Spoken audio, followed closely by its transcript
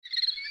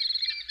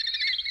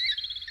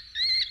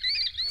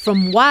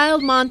From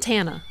Wild,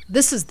 Montana,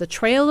 this is the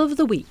Trail of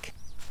the Week.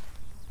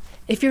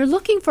 If you're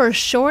looking for a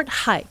short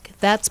hike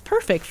that's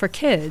perfect for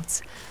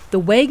kids, the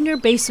Wagner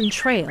Basin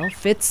Trail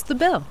fits the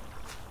bill.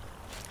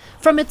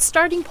 From its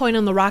starting point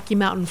on the Rocky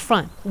Mountain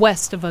front,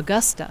 west of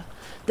Augusta,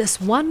 this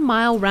 1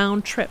 mile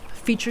round trip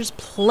features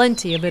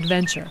plenty of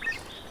adventure.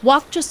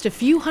 Walk just a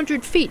few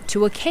hundred feet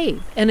to a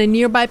cave and a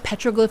nearby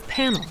petroglyph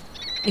panel,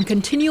 and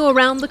continue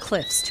around the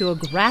cliffs to a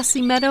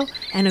grassy meadow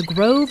and a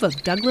grove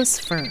of Douglas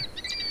fir.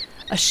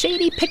 A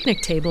shady picnic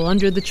table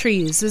under the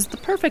trees is the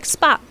perfect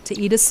spot to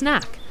eat a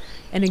snack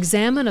and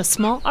examine a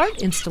small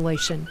art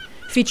installation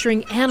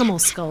featuring animal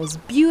skulls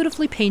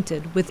beautifully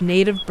painted with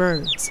native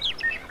birds.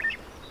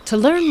 To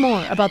learn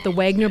more about the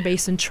Wagner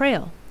Basin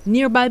Trail,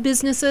 nearby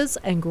businesses,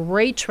 and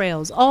great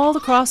trails all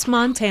across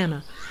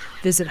Montana,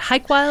 visit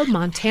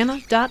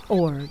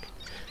hikewildmontana.org.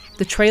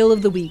 The Trail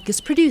of the Week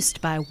is produced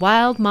by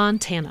Wild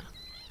Montana.